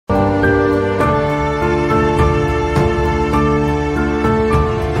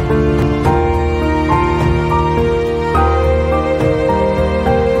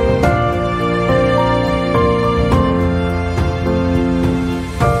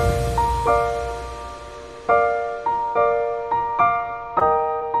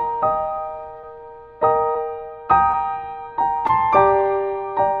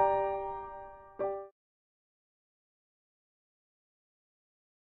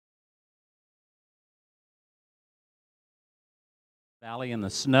Valley in the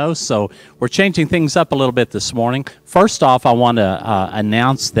snow, so we're changing things up a little bit this morning. First off, I want to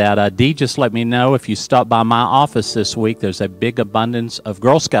announce that Dee just let me know if you stop by my office this week, there's a big abundance of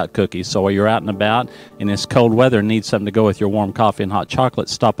Girl Scout cookies. So while you're out and about in this cold weather and need something to go with your warm coffee and hot chocolate,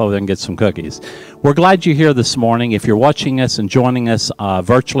 stop over there and get some cookies. We're glad you're here this morning. If you're watching us and joining us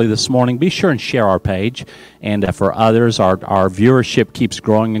virtually this morning, be sure and share our page. And for others, our viewership keeps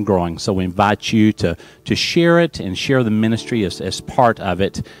growing and growing. So we invite you to share it and share the ministry as part of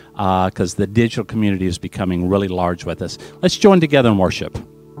it, because the digital community is becoming really large with us. Let's join together in worship.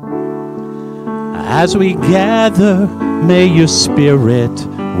 As we gather, may your spirit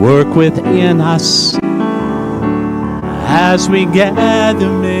work within us. As we gather,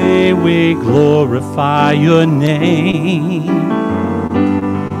 may we glorify your name,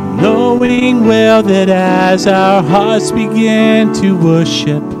 knowing well that as our hearts begin to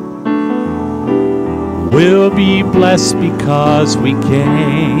worship, we'll be blessed because we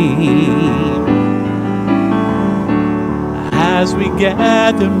came. As we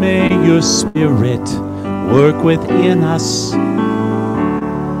gather, may your spirit work within us.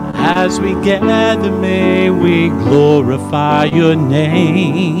 As we gather, may we glorify your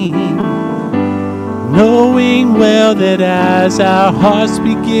name, knowing well that as our hearts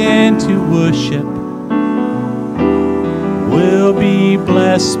begin to worship, we'll be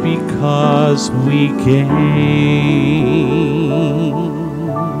blessed because we came.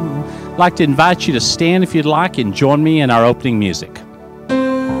 I'd like to invite you to stand if you'd like and join me in our opening music.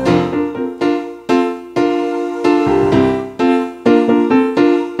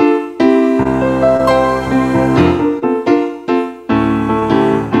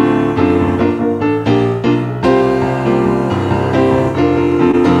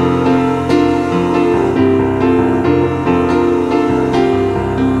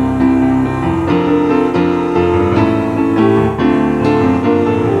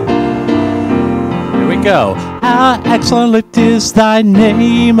 Go. How excellent is thy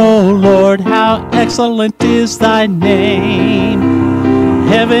name, O Lord, how excellent is thy name.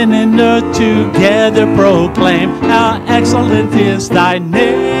 Heaven and earth together proclaim, how excellent is thy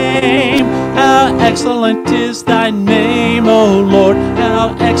name. How excellent is thy name, O Lord,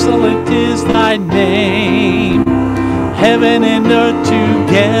 how excellent is thy name. Heaven and earth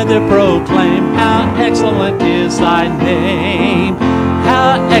together proclaim, how excellent is thy name.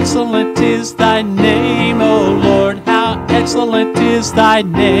 How excellent is thy name, O Lord, how excellent is thy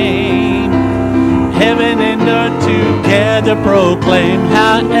name. Heaven and earth together proclaim,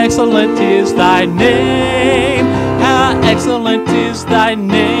 how excellent is thy name. How excellent is thy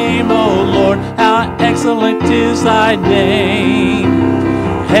name, O Lord, how excellent is thy name.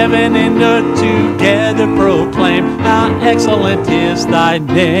 Heaven and earth together proclaim, how excellent is thy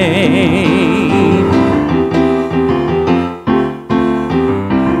name.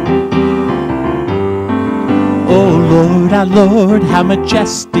 Oh Lord, our Lord, how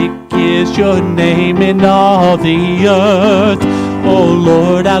majestic is your name in all the earth. Oh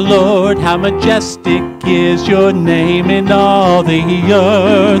Lord, our Lord, how majestic is your name in all the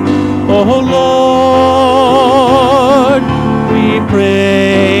earth. Oh Lord, we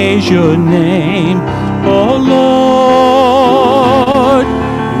praise your name. Oh Lord,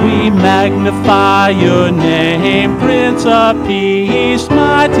 we magnify your name. Prince of Peace,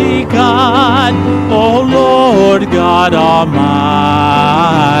 mighty God, O Lord God Almighty.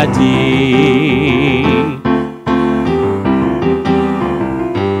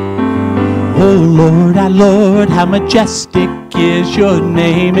 O Lord, our Lord, how majestic is your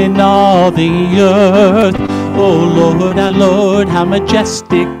name in all the earth. O Lord, our Lord, how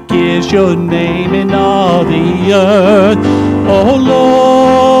majestic is your name in all the earth. O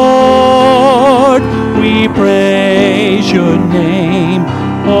Lord, we praise your name.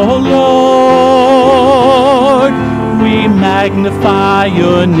 O Lord, we magnify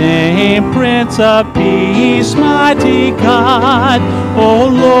your name. Prince of Peace, mighty God, O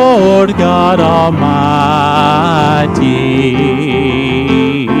Lord God Almighty.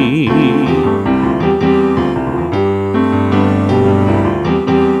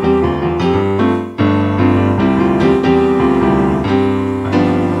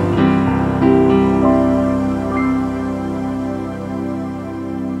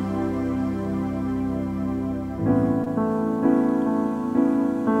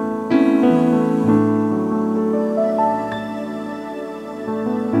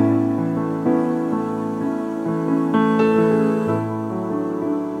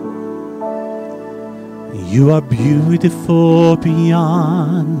 You are beautiful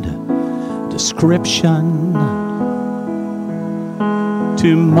beyond description,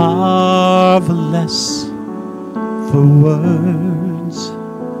 too marvelous for words.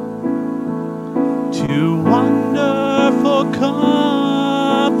 too wonderful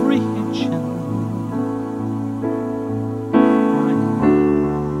comprehension. I've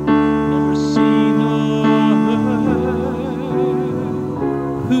never seen or heard.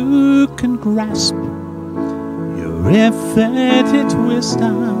 Who can grasp your infinite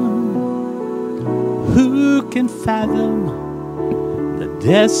wisdom? Who can fathom the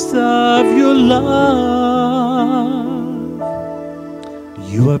depths of your love?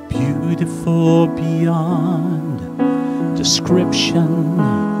 You are beautiful beyond description,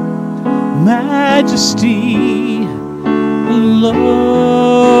 majesty,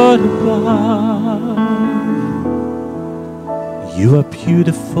 Lord above. You are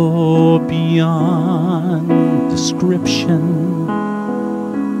beautiful beyond description,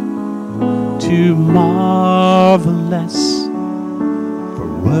 too marvelous for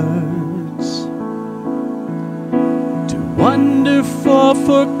words, too wonderful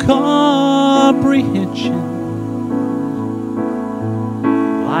for comprehension,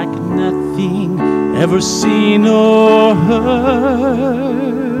 like nothing ever seen or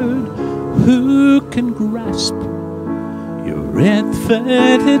heard. Who can grasp your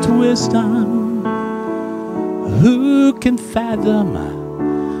infinite wisdom? Who can fathom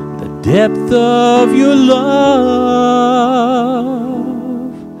the depth of your love?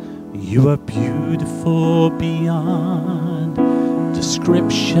 You are beautiful beyond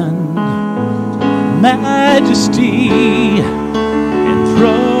description, majesty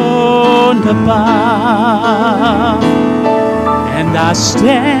enthroned above. And I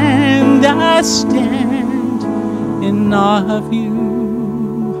stand in awe of you.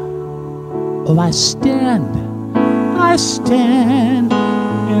 Oh, I stand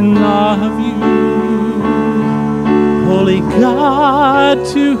in awe of you. Holy God,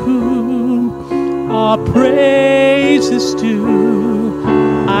 to whom all praise is due,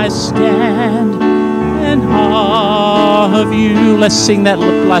 I stand in awe of you. Let's sing that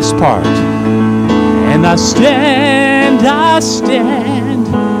last part. And I stand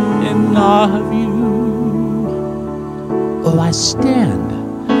in awe of you. Oh, I stand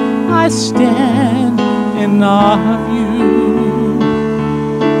in awe of you.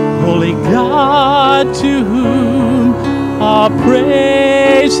 Holy God, to whom all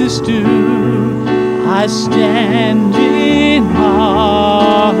praise is due, I stand in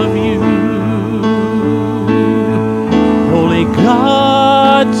awe of you. Holy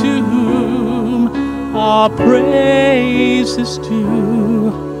God, to whom all praise is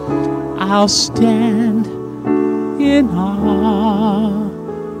due, I'll stand in awe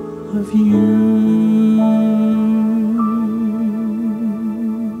of you.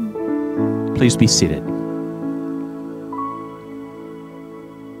 Please be seated.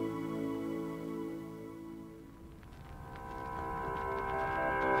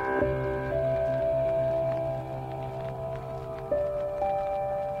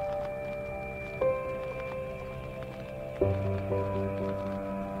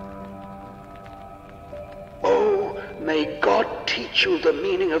 May God teach you the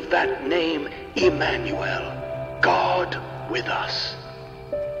meaning of that name, Emmanuel, God with us.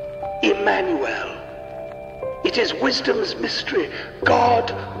 Emmanuel. It is wisdom's mystery,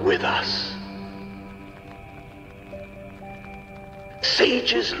 God with us.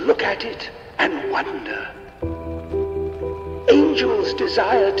 Sages look at it and wonder. Angels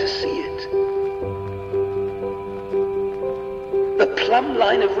desire to see it. The plumb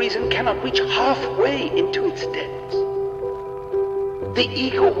line of reason cannot reach halfway into its depths. The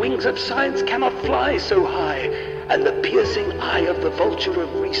eagle wings of science cannot fly so high, and the piercing eye of the vulture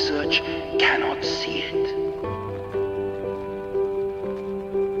of research cannot see it.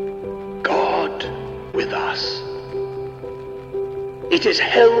 God with us. It is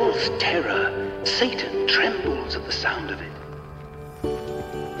hell's terror. Satan trembles at the sound of it.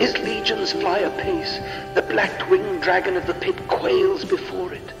 His legions fly apace. The black-winged dragon of the pit quails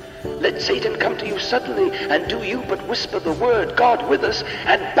before it. Let Satan come to you suddenly, and do you but whisper the word, God with us,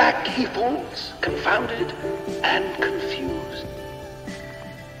 and back he falls, confounded and confused.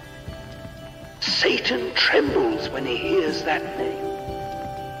 Satan trembles when he hears that name.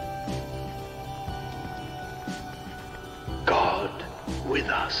 God with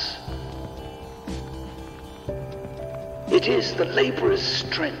us. It is the laborer's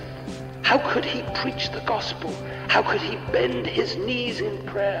strength. How could he preach the gospel? How could he bend his knees in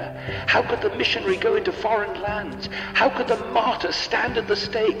prayer? How could the missionary go into foreign lands? How could the martyr stand at the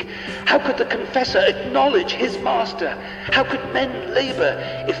stake? How could the confessor acknowledge his master? How could men labor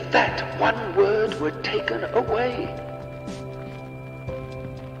if that one word were taken away?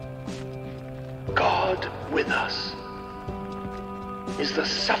 God with us is the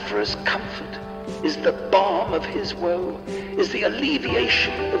sufferer's comfort is the balm of his woe, is the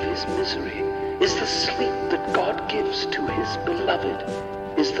alleviation of his misery, is the sleep that God gives to his beloved,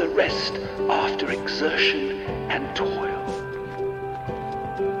 is the rest after exertion and toil.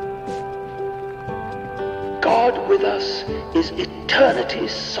 God with us is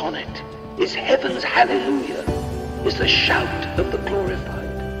eternity's sonnet, is heaven's hallelujah, is the shout of the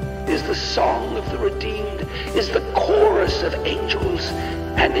glorified, is the song of the redeemed, is the chorus of angels,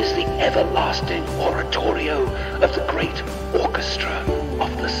 and is the everlasting oratorio of the great orchestra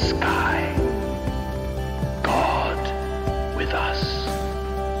of the sky. God with us.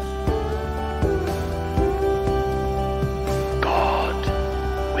 God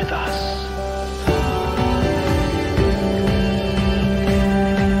with us.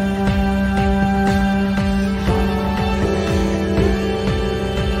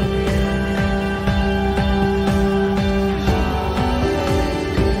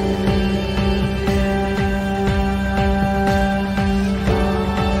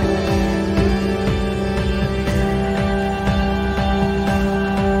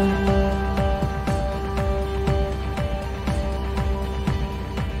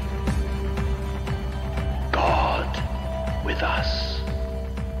 With us.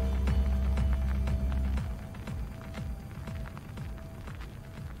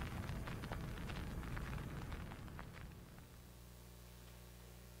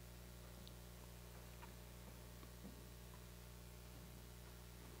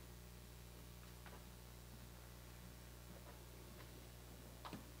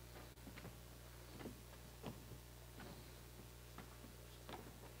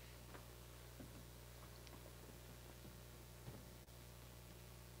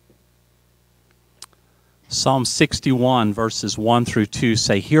 Psalm 61, verses 1 through 2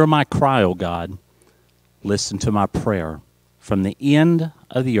 say, "Hear my cry, O God. Listen to my prayer. From the end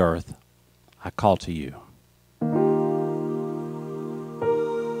of the earth, I call to you."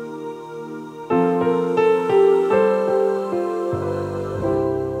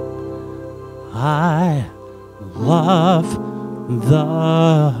 I love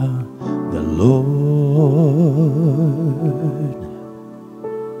the Lord.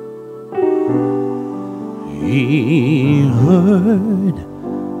 He heard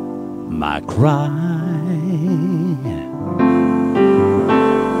my cry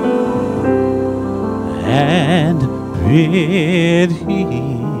and pitied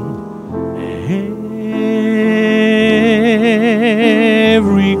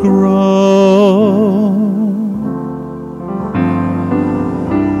every groan.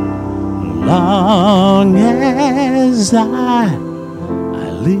 Long as I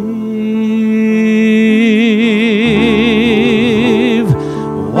live,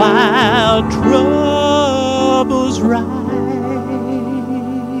 while troubles rise,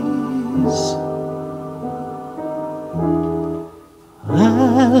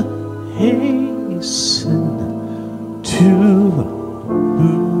 I'll hasten to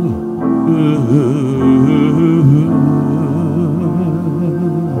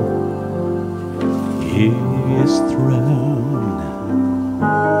his throne.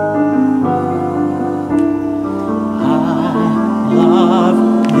 I love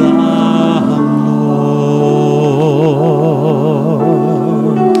the Lord.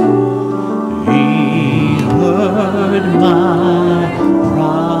 He heard my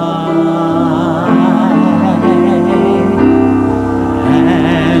cry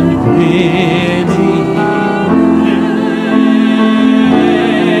and pitied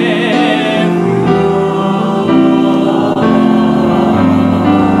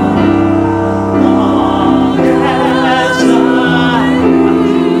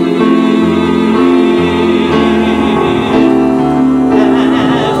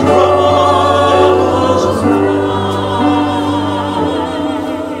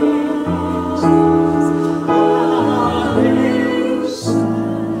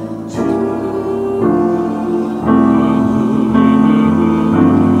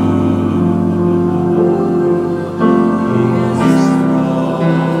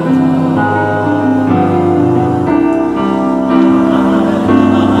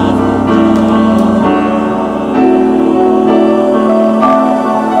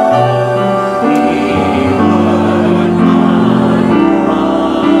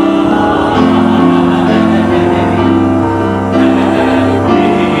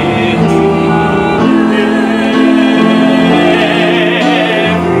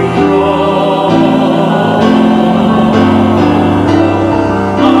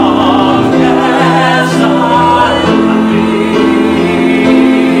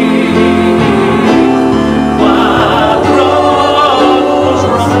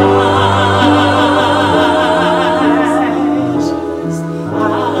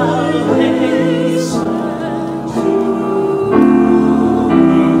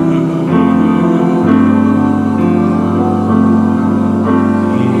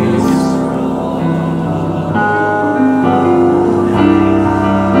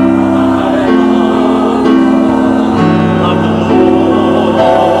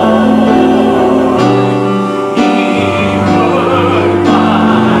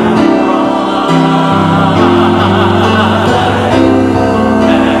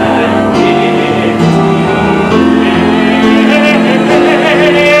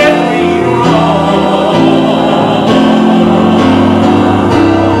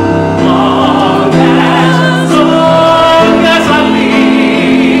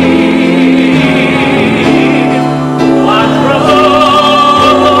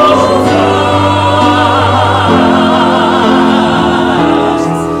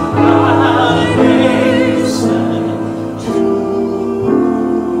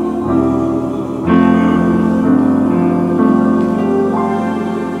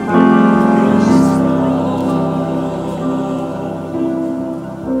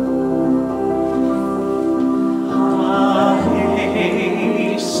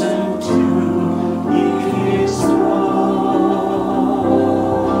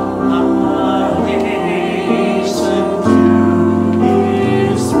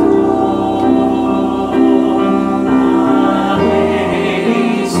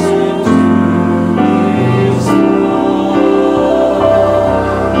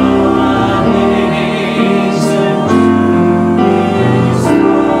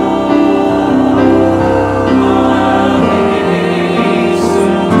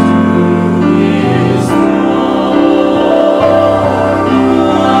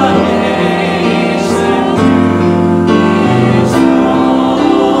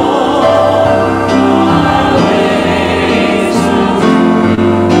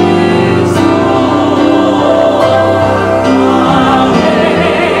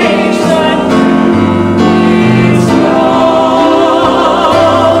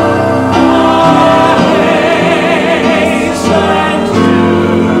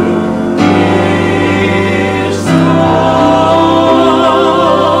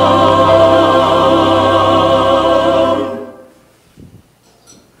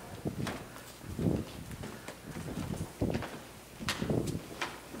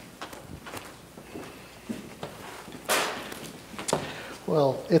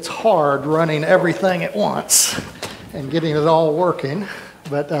Well, it's hard running everything at once and getting it all working,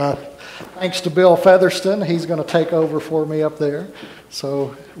 but thanks to Bill Featherston, he's going to take over for me up there.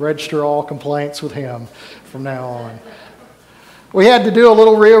 So register all complaints with him from now on. We had to do a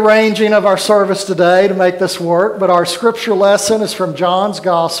little rearranging of our service today to make this work, but our scripture lesson is from John's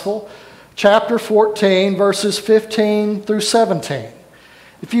Gospel, chapter 14, verses 15 through 17.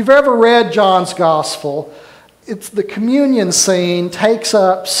 If you've ever read John's Gospel, it's the communion scene takes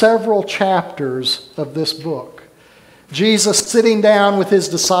up several chapters of this book. Jesus sitting down with his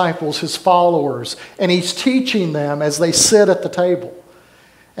disciples, his followers, and he's teaching them as they sit at the table.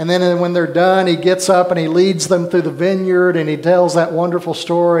 And then when they're done, he gets up and he leads them through the vineyard, and he tells that wonderful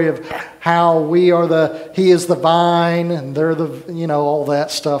story of how he is the vine and they're all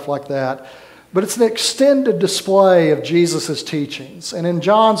that stuff like that. But it's an extended display of Jesus' teachings. And in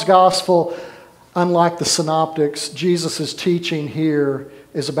John's Gospel, unlike the synoptics, Jesus' teaching here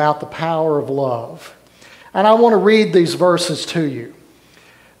is about the power of love. And I want to read these verses to you.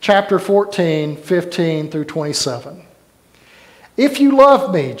 Chapter 14, 15 through 27. If you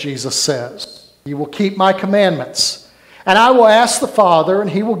love me, Jesus says, you will keep my commandments. And I will ask the Father, and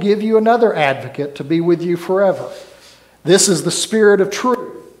he will give you another advocate to be with you forever. This is the Spirit of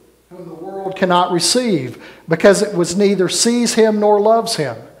truth, whom the world cannot receive, because it was neither sees him nor loves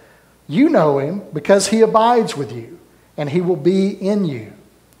him. You know him because he abides with you, and he will be in you.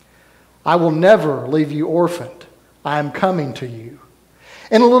 I will never leave you orphaned. I am coming to you.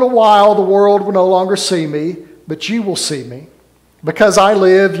 In a little while the world will no longer see me, but you will see me. Because I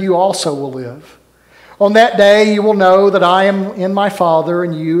live, you also will live. On that day you will know that I am in my Father,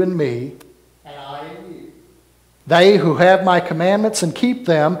 and you in me, and I in you. They who have my commandments and keep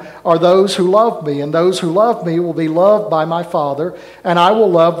them are those who love me, and those who love me will be loved by my Father, and I will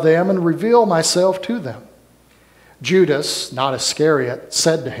love them and reveal myself to them. Judas, not Iscariot,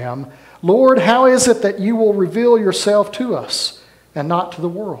 said to him, Lord, how is it that you will reveal yourself to us and not to the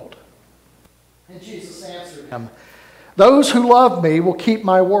world? And Jesus answered him, Those who love me will keep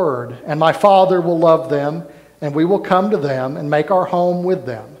my word, and my Father will love them, and we will come to them and make our home with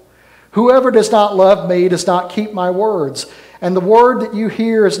them. Whoever does not love me does not keep my words, and the word that you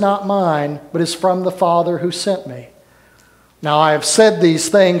hear is not mine, but is from the Father who sent me. Now I have said these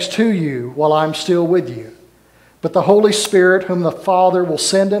things to you while I am still with you. But the Holy Spirit, whom the Father will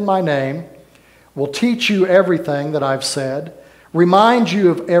send in my name, will teach you everything that I've said, remind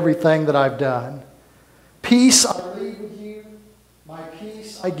you of everything that I've done. Peace I leave with you, my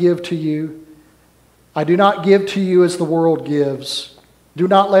peace I give to you. I do not give to you as the world gives. Do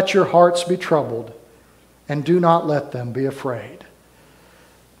not let your hearts be troubled, and do not let them be afraid.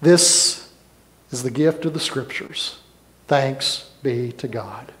 This is the gift of the Scriptures. Thanks be to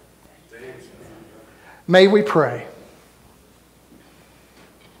God. May we pray.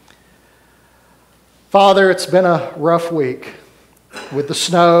 Father, it's been a rough week with the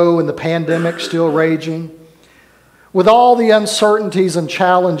snow and the pandemic still raging, with all the uncertainties and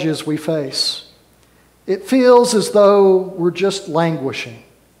challenges we face. It feels as though we're just languishing,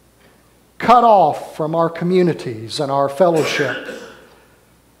 cut off from our communities and our fellowship,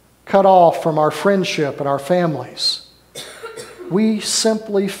 cut off from our friendship and our families. We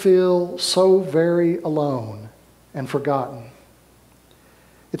simply feel so very alone and forgotten.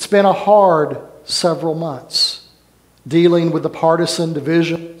 It's been a hard several months, dealing with the partisan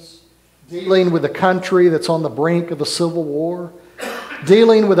divisions, dealing with a country that's on the brink of a civil war,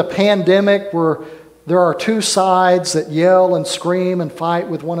 dealing with a pandemic where there are two sides that yell and scream and fight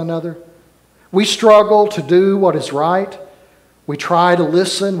with one another. We struggle to do what is right. We try to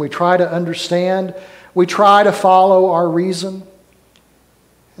listen. We try to understand. We try to follow our reason.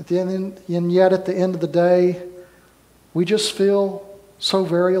 And yet at the end of the day, we just feel so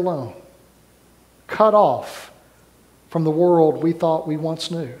very alone, cut off from the world we thought we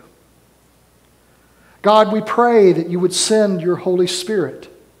once knew. God, we pray that you would send your Holy Spirit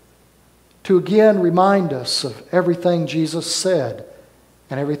to again remind us of everything Jesus said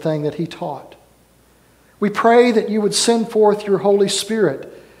and everything that he taught. We pray that you would send forth your Holy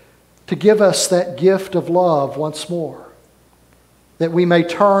Spirit to give us that gift of love once more, that we may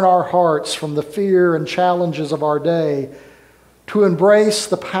turn our hearts from the fear and challenges of our day to embrace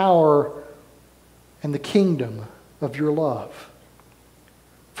the power and the kingdom of your love.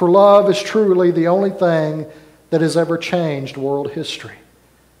 For love is truly the only thing that has ever changed world history.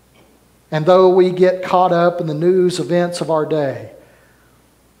 And though we get caught up in the news events of our day,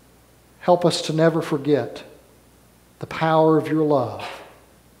 help us to never forget the power of your love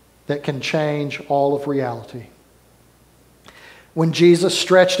that can change all of reality. When Jesus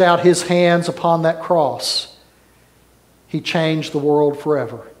stretched out his hands upon that cross, He changed the world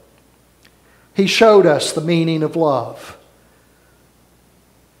forever. He showed us the meaning of love,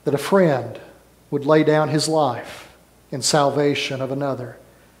 that a friend would lay down his life in salvation of another.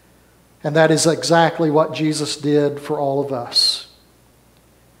 And that is exactly what Jesus did for all of us.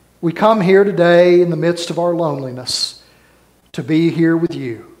 We come here today in the midst of our loneliness to be here with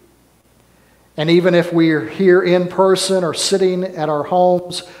you. And even if we are here in person or sitting at our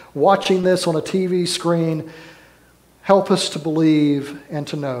homes watching this on a TV screen, help us to believe and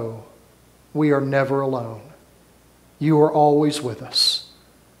to know we are never alone. You are always with us,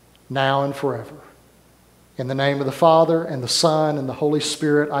 now and forever. In the name of the Father, and the Son, and the Holy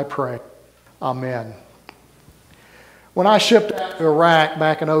Spirit, I pray. Amen. When I shipped out to Iraq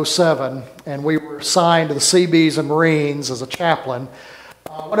back in 2007, and we were assigned to the Seabees and Marines as a chaplain,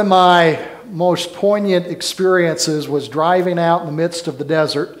 one of my most poignant experiences was driving out in the midst of the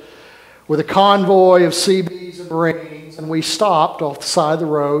desert with a convoy of Seabees and Marines, and we stopped off the side of the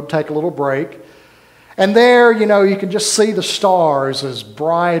road, take a little break. And there, you can just see the stars as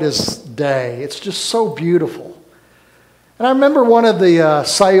bright as day. It's just so beautiful. And I remember one of the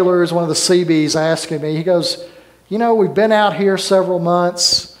sailors, one of the Seabees, asking me, he goes, we've been out here several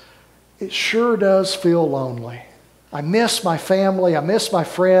months. It sure does feel lonely. I miss my family. I miss my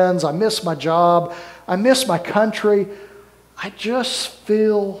friends. I miss my job. I miss my country. I just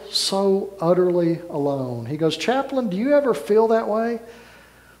feel so utterly alone. He goes, Chaplain, do you ever feel that way?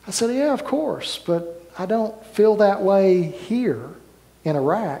 I said, yeah, of course, but I don't feel that way here in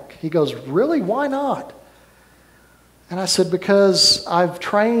Iraq. He goes, really? Why not? And I said, because I've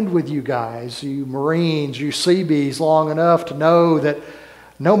trained with you guys, you Marines, you Seabees, long enough to know that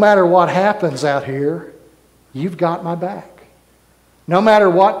no matter what happens out here, you've got my back. No matter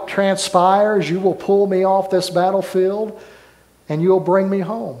what transpires, you will pull me off this battlefield and you'll bring me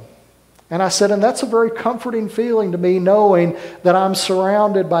home. And I said, and that's a very comforting feeling to me, knowing that I'm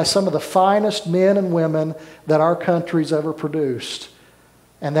surrounded by some of the finest men and women that our country's ever produced,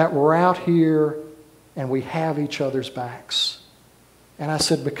 and that we're out here and we have each other's backs. And I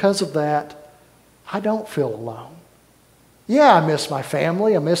said, because of that, I don't feel alone. Yeah, I miss my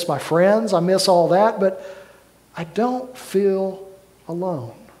family, I miss my friends, I miss all that, but I don't feel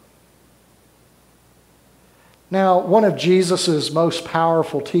alone. Now, one of Jesus' most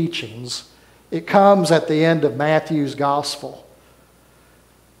powerful teachings, it comes at the end of Matthew's gospel.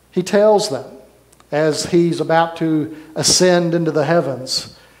 He tells them, as he's about to ascend into the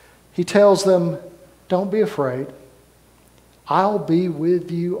heavens, he tells them, don't be afraid. I'll be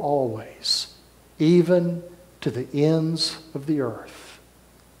with you always, even to the ends of the earth.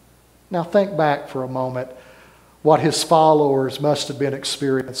 Now think back for a moment what his followers must have been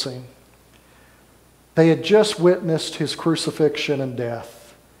experiencing. They had just witnessed his crucifixion and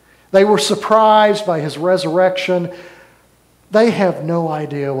death. They were surprised by his resurrection. They have no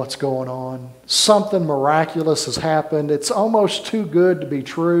idea what's going on. Something miraculous has happened. It's almost too good to be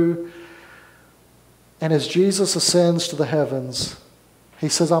true. And as Jesus ascends to the heavens, he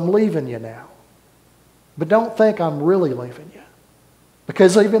says, I'm leaving you now. But don't think I'm really leaving you.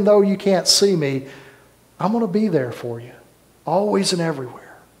 Because even though you can't see me, I'm going to be there for you, always and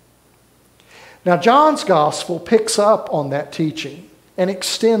everywhere. Now, John's gospel picks up on that teaching and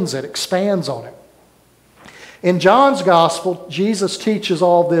extends it, expands on it. In John's gospel, Jesus teaches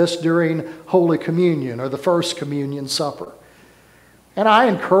all this during Holy Communion, or the First Communion Supper. And I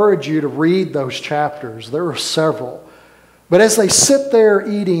encourage you to read those chapters. There are several. But as they sit there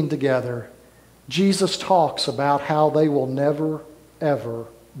eating together, Jesus talks about how they will never, ever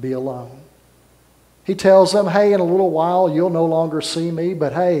be alone. He tells them, hey, in a little while you'll no longer see me,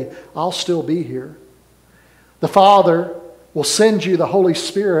 but hey, I'll still be here. The Father will send you the Holy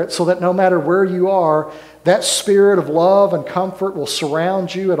Spirit so that no matter where you are, that spirit of love and comfort will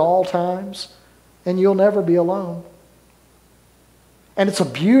surround you at all times, and you'll never be alone. And it's a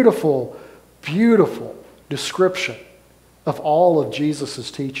beautiful, beautiful description of all of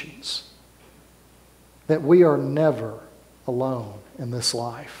Jesus' teachings, that we are never alone in this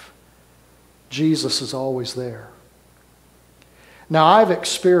life. Jesus is always there. Now, I've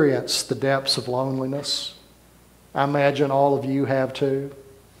experienced the depths of loneliness. I imagine all of you have too.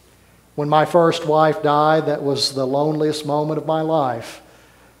 When my first wife died, that was the loneliest moment of my life,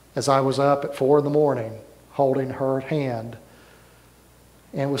 as I was up at 4 a.m. holding her hand.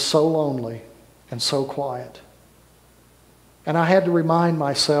 And it was so lonely and so quiet. And I had to remind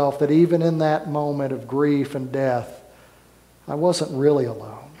myself that even in that moment of grief and death, I wasn't really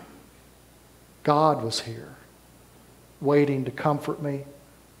alone. God was here, waiting to comfort me,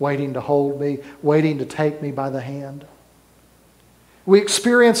 waiting to hold me, waiting to take me by the hand. We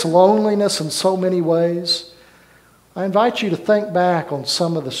experience loneliness in so many ways. I invite you to think back on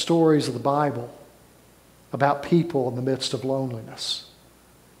some of the stories of the Bible about people in the midst of loneliness.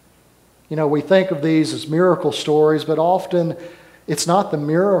 You know, we think of these as miracle stories, but often it's not the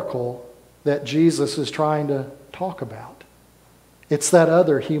miracle that Jesus is trying to talk about. It's that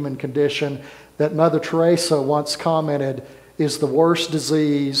other human condition that Mother Teresa once commented is the worst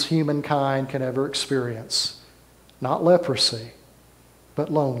disease humankind can ever experience. Not leprosy,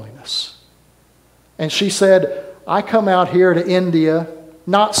 but loneliness. And she said, I come out here to India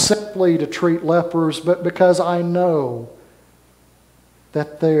not simply to treat lepers, but because I know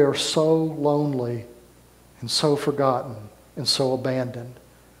that they are so lonely and so forgotten and so abandoned.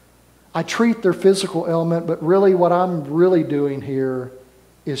 I treat their physical ailment, but really what I'm really doing here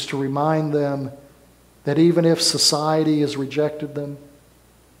is to remind them that even if society has rejected them,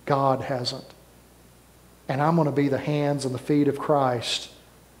 God hasn't. And I'm going to be the hands and the feet of Christ,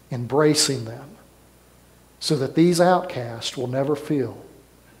 embracing them, so that these outcasts will never feel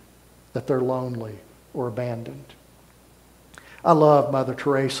that they're lonely or abandoned. I love Mother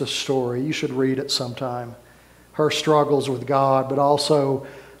Teresa's story. You should read it sometime. Her struggles with God, but also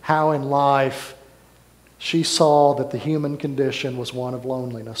how in life she saw that the human condition was one of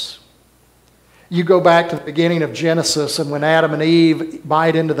loneliness. You go back to the beginning of Genesis, and when Adam and Eve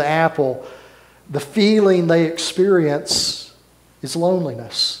bite into the apple, the feeling they experience is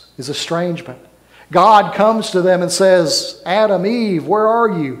loneliness, is estrangement. God comes to them and says, Adam, Eve, where are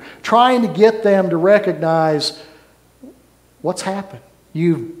you? Trying to get them to recognize what's happened.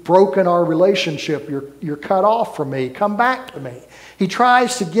 You've broken our relationship. You're cut off from me. Come back to me. He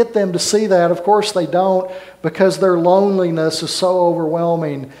tries to get them to see that. Of course they don't, because their loneliness is so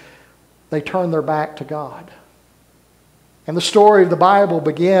overwhelming. They turn their back to God. And the story of the Bible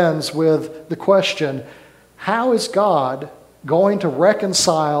begins with the question, how is God going to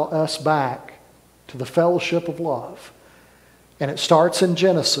reconcile us back to the fellowship of love? And it starts in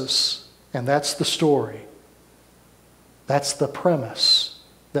Genesis, and that's the story. That's the premise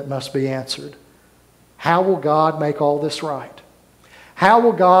that must be answered. How will God make all this right? How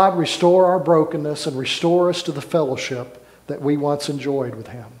will God restore our brokenness and restore us to the fellowship that we once enjoyed with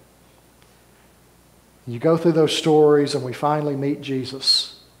Him? You go through those stories and we finally meet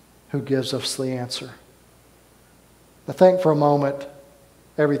Jesus, who gives us the answer. Now think for a moment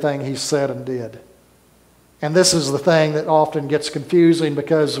everything He said and did. And this is the thing that often gets confusing,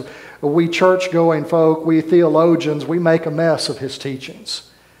 because we church-going folk, we theologians, we make a mess of His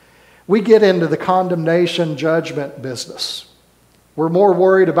teachings. We get into the condemnation judgment business. We're more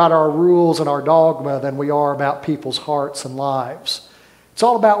worried about our rules and our dogma than we are about people's hearts and lives. It's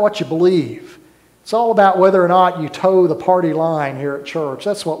all about what you believe. It's all about whether or not you toe the party line here at church.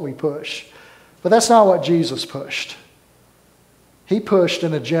 That's what we push. But that's not what Jesus pushed. He pushed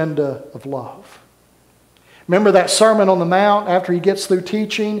an agenda of love. Remember that Sermon on the Mount after He gets through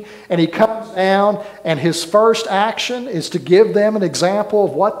teaching and He comes down and His first action is to give them an example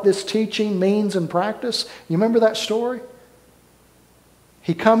of what this teaching means in practice? You remember that story?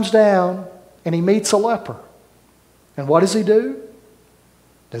 He comes down and He meets a leper. And what does He do?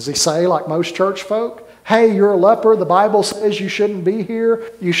 Does He say, like most church folk, hey, you're a leper, the Bible says you shouldn't be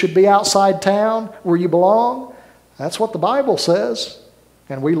here, you should be outside town where you belong? That's what the Bible says.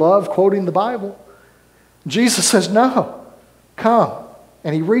 And we love quoting the Bible. Jesus says, no, come.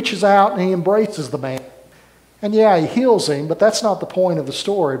 And He reaches out and He embraces the man. And yeah, He heals him, but that's not the point of the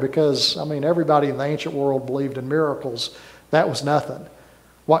story, because, everybody in the ancient world believed in miracles. That was nothing.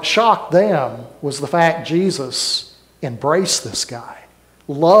 What shocked them was the fact Jesus embraced this guy,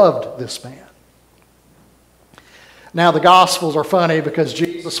 loved this man. Now, the Gospels are funny because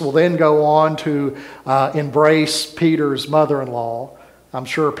Jesus will then go on to embrace Peter's mother-in-law. I'm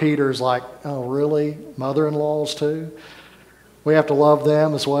sure Peter's like, oh, really? Mother-in-laws too? We have to love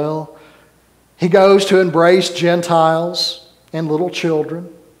them as well. He goes to embrace Gentiles and little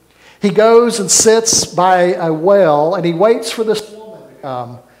children. He goes and sits by a well, and He waits for this woman to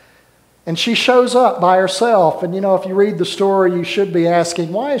come. And she shows up by herself. And if you read the story, you should be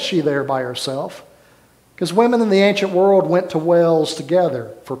asking, why is she there by herself? Because women in the ancient world went to wells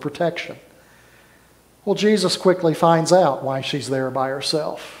together for protection. Well, Jesus quickly finds out why she's there by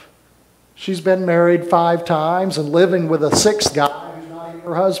herself. She's been married 5 times and living with a 6th guy who's not even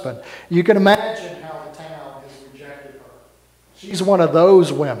her husband. You can imagine how the town has rejected her. She's one of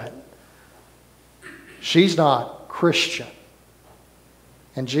those women. She's not Christian.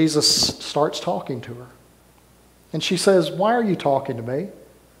 And Jesus starts talking to her. And she says, why are you talking to me?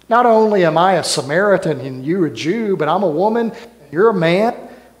 Not only am I a Samaritan and you're a Jew, but I'm a woman, and you're a man,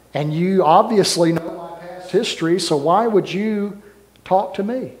 and you obviously know my past history, so why would you talk to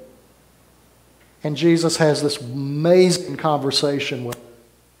me? And Jesus has this amazing conversation with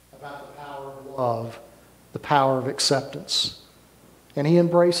her about the power of love, the power of acceptance. And he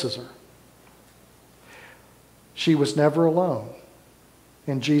embraces her. She was never alone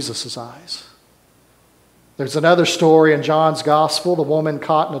in Jesus' eyes. There's another story in John's Gospel, the woman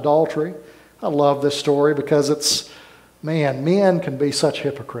caught in adultery. I love this story because men can be such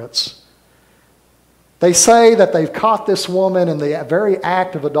hypocrites. They say that they've caught this woman in the very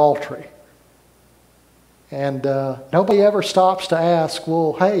act of adultery. And nobody ever stops to ask,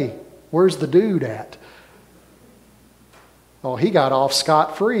 well, hey, where's the dude at? Well, he got off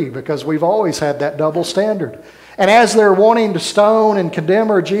scot-free because we've always had that double standard. And as they're wanting to stone and condemn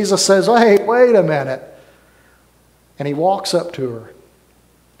her, Jesus says, hey, wait a minute. And he walks up to her.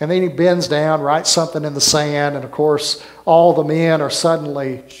 And then he bends down, writes something in the sand. And of course, all the men are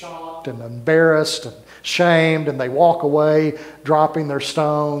suddenly shocked and embarrassed and shamed. And they walk away, dropping their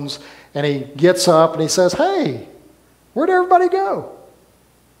stones. And he gets up and he says, hey, where'd everybody go?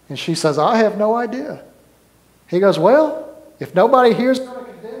 And she says, I have no idea. He goes, well, if nobody here is going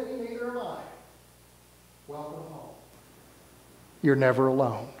to condemn you, neither am I. Welcome home. You're never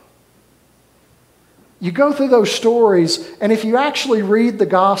alone. You go through those stories, and if you actually read the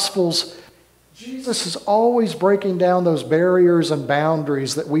Gospels, Jesus is always breaking down those barriers and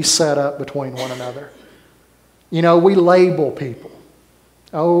boundaries that we set up between one another. You know, we label people.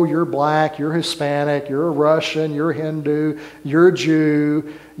 Oh, you're black, you're Hispanic, you're a Russian, you're Hindu, you're a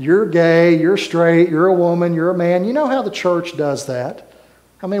Jew, you're gay, you're straight, you're a woman, you're a man. You know how the church does that.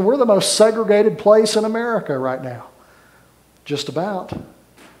 I mean, we're the most segregated place in America right now. Just about.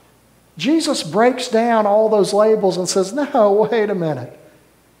 Jesus breaks down all those labels and says, no, wait a minute.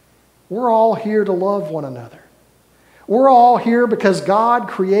 We're all here to love one another. We're all here because God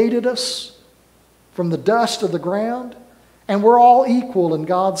created us from the dust of the ground, and we're all equal in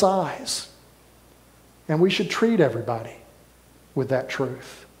God's eyes. And we should treat everybody with that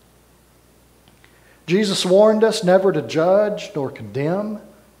truth. Jesus warned us never to judge nor condemn,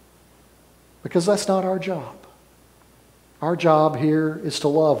 because that's not our job. Our job here is to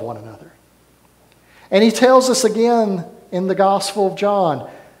love one another. And he tells us again in the Gospel of John,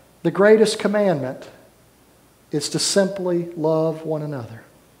 the greatest commandment is to simply love one another.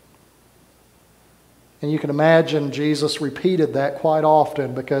 And you can imagine Jesus repeated that quite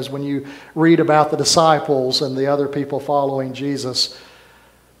often, because when you read about the disciples and the other people following Jesus,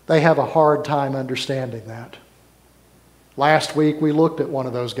 they have a hard time understanding that. Last week we looked at one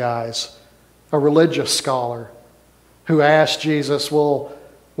of those guys, a religious scholar, who asked Jesus, well,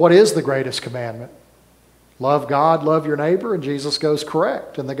 what is the greatest commandment? Love God, love your neighbor? And Jesus goes,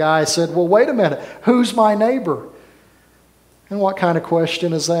 correct. And the guy said, well, wait a minute, who's my neighbor? And what kind of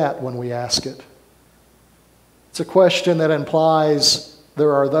question is that when we ask it? It's a question that implies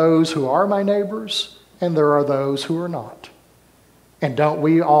there are those who are my neighbors and there are those who are not. And don't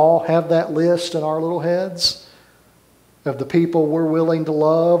we all have that list in our little heads of the people we're willing to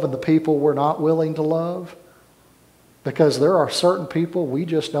love and the people we're not willing to love? Because there are certain people we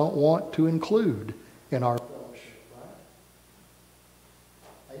just don't want to include in our fellowship,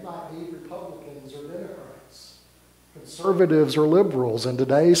 right? They might be Republicans or Democrats, conservatives or liberals in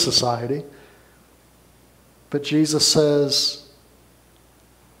today's society. But Jesus says,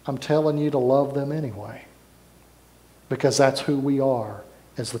 I'm telling you to love them anyway, because that's who we are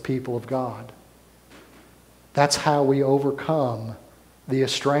as the people of God. That's how we overcome the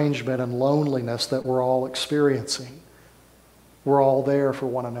estrangement and loneliness that we're all experiencing. We're all there for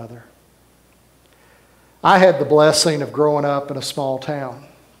one another. I had the blessing of growing up in a small town.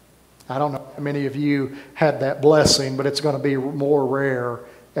 I don't know how many of you had that blessing, but it's going to be more rare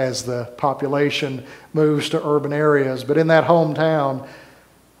as the population moves to urban areas. But in that hometown,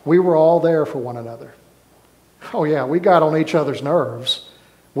 we were all there for one another. Oh yeah, we got on each other's nerves.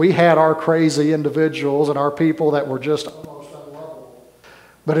 We had our crazy individuals and our people that were just almost unlovable.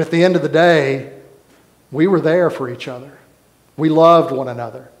 But at the end of the day, we were there for each other. We loved one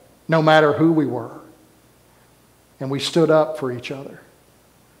another, no matter who we were. And we stood up for each other.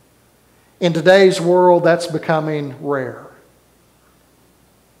 In today's world, that's becoming rare.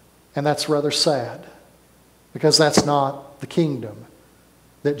 And that's rather sad, because that's not the kingdom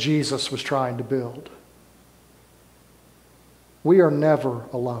that Jesus was trying to build. We are never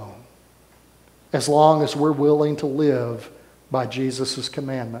alone as long as we're willing to live by Jesus'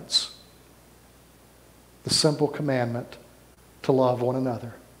 commandments. The simple commandment to love one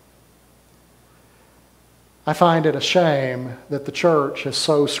another. I find it a shame that the church has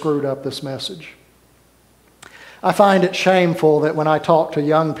so screwed up this message. I find it shameful that when I talk to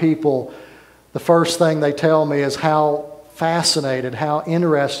young people, the first thing they tell me is how fascinated, how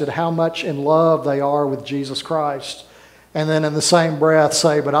interested, how much in love they are with Jesus Christ. And then in the same breath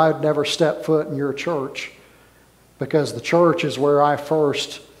say, but I'd never step foot in your church because the church is where I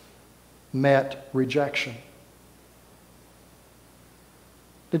first met rejection.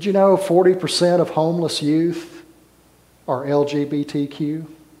 Did you know 40% of homeless youth are LGBTQ?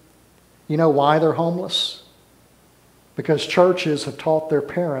 You know why they're homeless? Because churches have taught their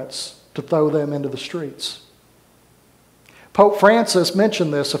parents to throw them into the streets. Pope Francis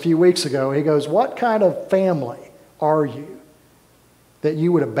mentioned this a few weeks ago. He goes, what kind of family are you that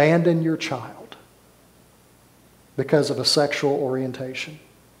you would abandon your child because of a sexual orientation?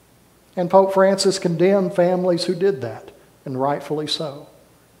 And Pope Francis condemned families who did that, and rightfully so.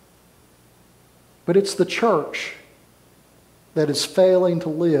 But it's the church that is failing to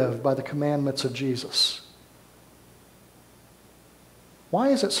live by the commandments of Jesus.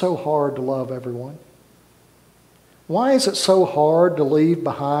 Why is it so hard to love everyone? Why is it so hard to leave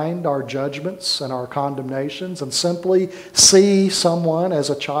behind our judgments and our condemnations and simply see someone as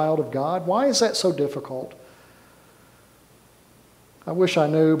a child of God? Why is that so difficult? I wish I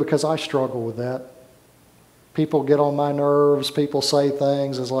knew, because I struggle with that. People get on my nerves. People say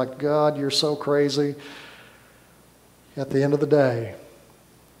things as like, God, you're so crazy. At the end of the day,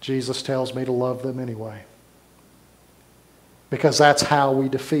 Jesus tells me to love them anyway. Because that's how we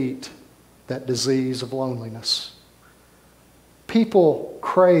defeat that disease of loneliness. People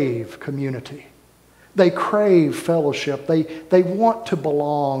crave community. They crave fellowship. They want to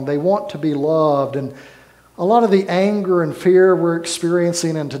belong. They want to be loved. And a lot of the anger and fear we're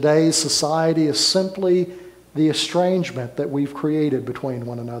experiencing in today's society is simply the estrangement that we've created between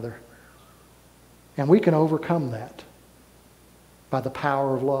one another. And we can overcome that by the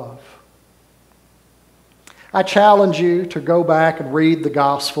power of love. I challenge you to go back and read the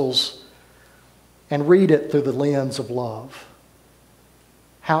Gospels and read it through the lens of love.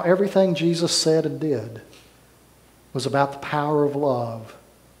 How everything Jesus said and did was about the power of love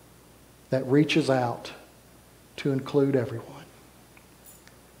that reaches out to include everyone.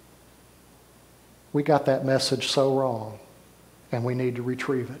 We got that message so wrong, and we need to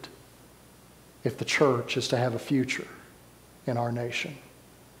retrieve it if the church is to have a future in our nation.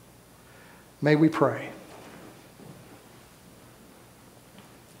 May we pray.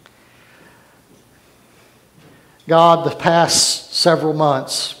 God, the past several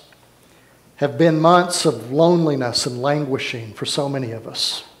months have been months of loneliness and languishing for so many of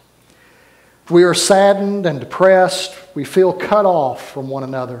us. We are saddened and depressed. We feel cut off from one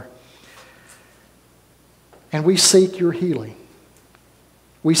another. And we seek your healing.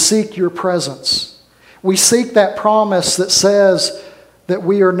 We seek your presence. We seek that promise that says that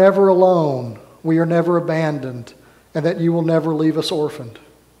we are never alone, we are never abandoned, and that you will never leave us orphaned.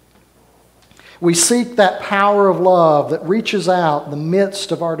 We seek that power of love that reaches out in the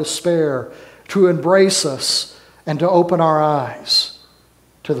midst of our despair to embrace us and to open our eyes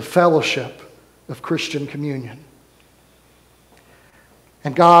to the fellowship of Christian communion.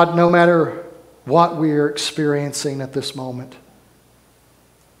 And God, no matter what we are experiencing at this moment,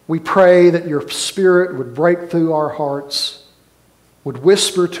 we pray that your Spirit would break through our hearts, would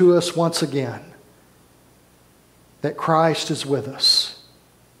whisper to us once again that Christ is with us,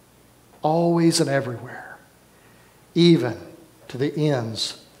 always and everywhere, even to the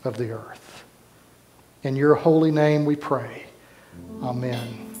ends of the earth. In your holy name we pray.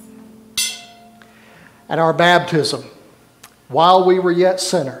 Amen. At our baptism, while we were yet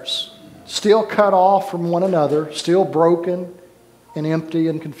sinners, still cut off from one another, still broken and empty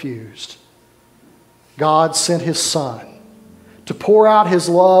and confused, God sent his Son to pour out his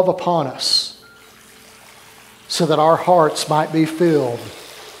love upon us so that our hearts might be filled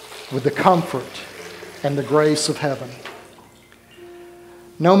with the comfort and the grace of heaven.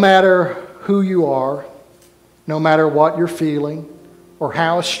 No matter who you are, no matter what you're feeling, or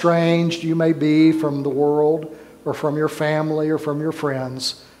how estranged you may be from the world, or from your family, or from your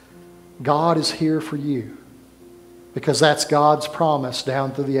friends, God is here for you, because that's God's promise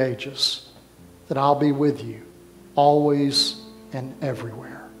down through the ages, that I'll be with you always and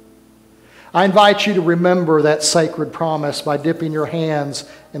everywhere. I invite you to remember that sacred promise by dipping your hands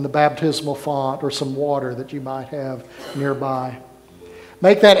in the baptismal font or some water that you might have nearby.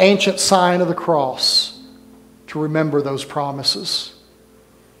 Make that ancient sign of the cross to remember those promises,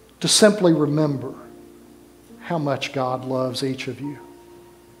 to simply remember how much God loves each of you.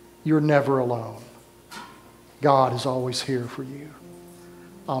 You're never alone. God is always here for you.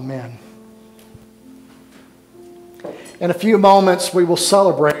 Amen. In a few moments, we will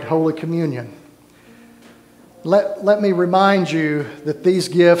celebrate Holy Communion. Let me remind you that these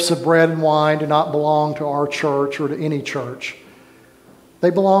gifts of bread and wine do not belong to our church or to any church. They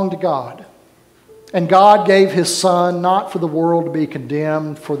belong to God. And God gave His Son not for the world to be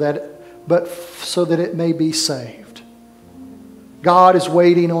condemned, but so that it may be saved. God is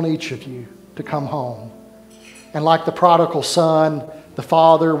waiting on each of you to come home. And like the prodigal son, the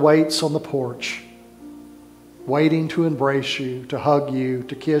Father waits on the porch, waiting to embrace you, to hug you,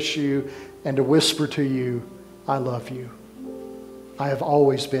 to kiss you, and to whisper to you, I love you. I have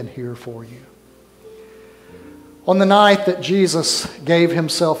always been here for you. On the night that Jesus gave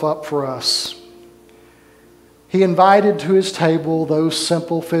Himself up for us, He invited to His table those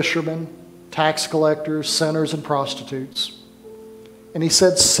simple fishermen, tax collectors, sinners, and prostitutes. And He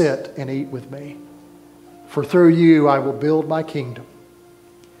said, sit and eat with me, for through you I will build my kingdom.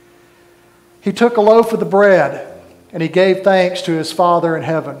 He took a loaf of the bread and He gave thanks to His Father in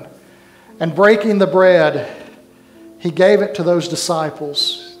heaven. And breaking the bread, He gave it to those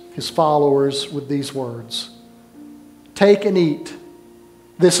disciples, His followers, with these words, take and eat.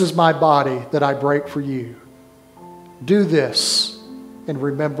 This is my body that I break for you. Do this in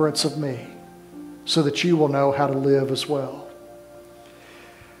remembrance of me, so that you will know how to live as well.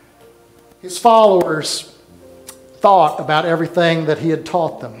 His followers thought about everything that He had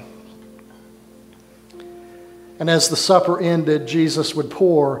taught them. And as the supper ended, Jesus would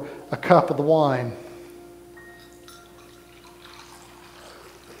pour a cup of the wine.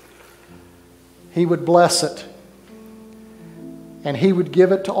 He would bless it, and He would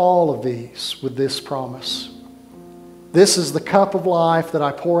give it to all of these with this promise. This is the cup of life that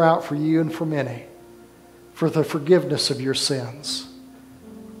I pour out for you and for many, for the forgiveness of your sins.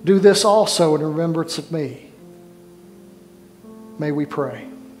 Do this also in remembrance of me. May we pray.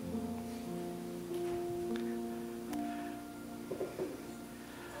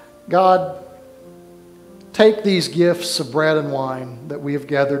 God, take these gifts of bread and wine that we have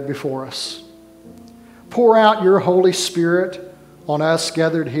gathered before us. Pour out your Holy Spirit on us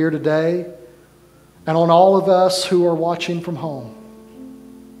gathered here today and on all of us who are watching from home.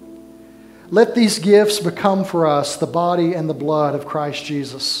 Let these gifts become for us the body and the blood of Christ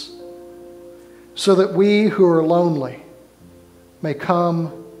Jesus, so that we who are lonely may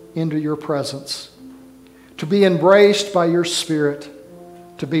come into your presence, to be embraced by your Spirit,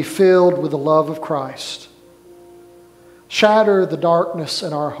 to be filled with the love of Christ. Shatter the darkness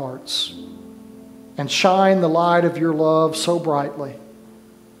in our hearts and shine the light of your love so brightly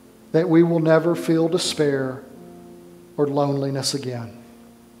that we will never feel despair or loneliness again.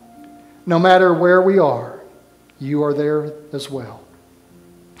 No matter where we are, you are there as well.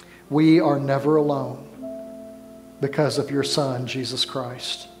 We are never alone because of your Son, Jesus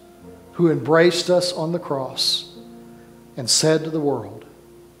Christ, who embraced us on the cross and said to the world,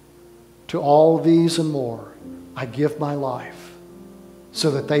 to all these and more, I give my life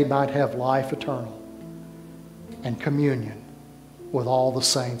so that they might have life eternal and communion with all the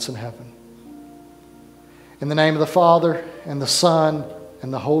saints in heaven. In the name of the Father, and the Son,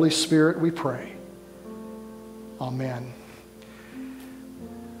 and the Holy Spirit we pray. Amen.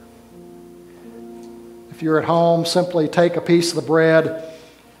 If you're at home, simply take a piece of the bread,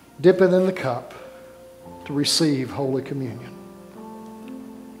 dip it in the cup to receive Holy Communion.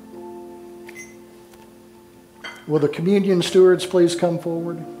 Will the communion stewards please come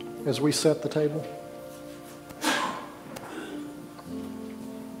forward as we set the table?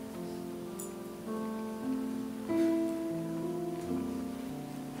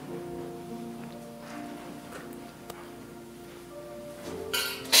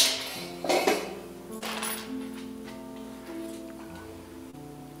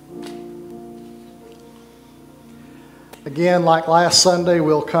 Again, like last Sunday,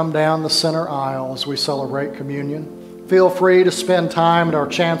 we'll come down the center aisle as we celebrate communion. Feel free to spend time at our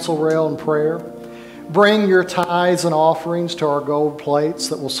chancel rail in prayer. Bring your tithes and offerings to our gold plates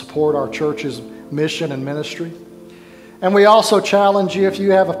that will support our church's mission and ministry. And we also challenge you, if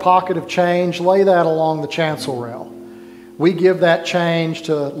you have a pocket of change, lay that along the chancel rail. We give that change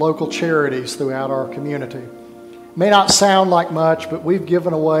to local charities throughout our community. It may not sound like much, but we've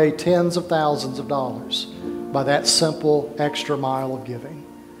given away tens of thousands of dollars by that simple extra mile of giving.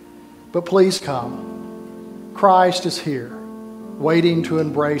 But please come. Christ is here, waiting to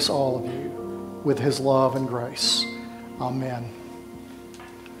embrace all of you with His love and grace. Amen.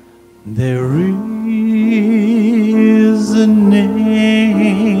 There is a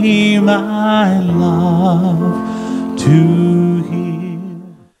name I love to hear.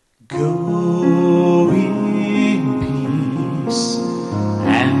 Go in peace,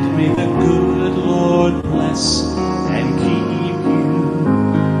 and may the good Lord bless and keep you.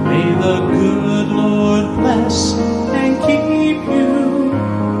 May the good Lord bless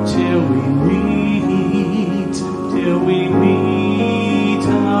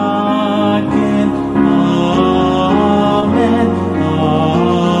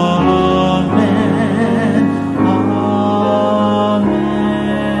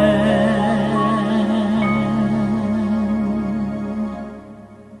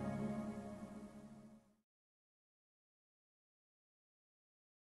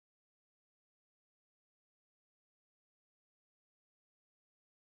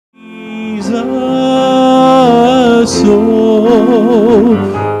oh,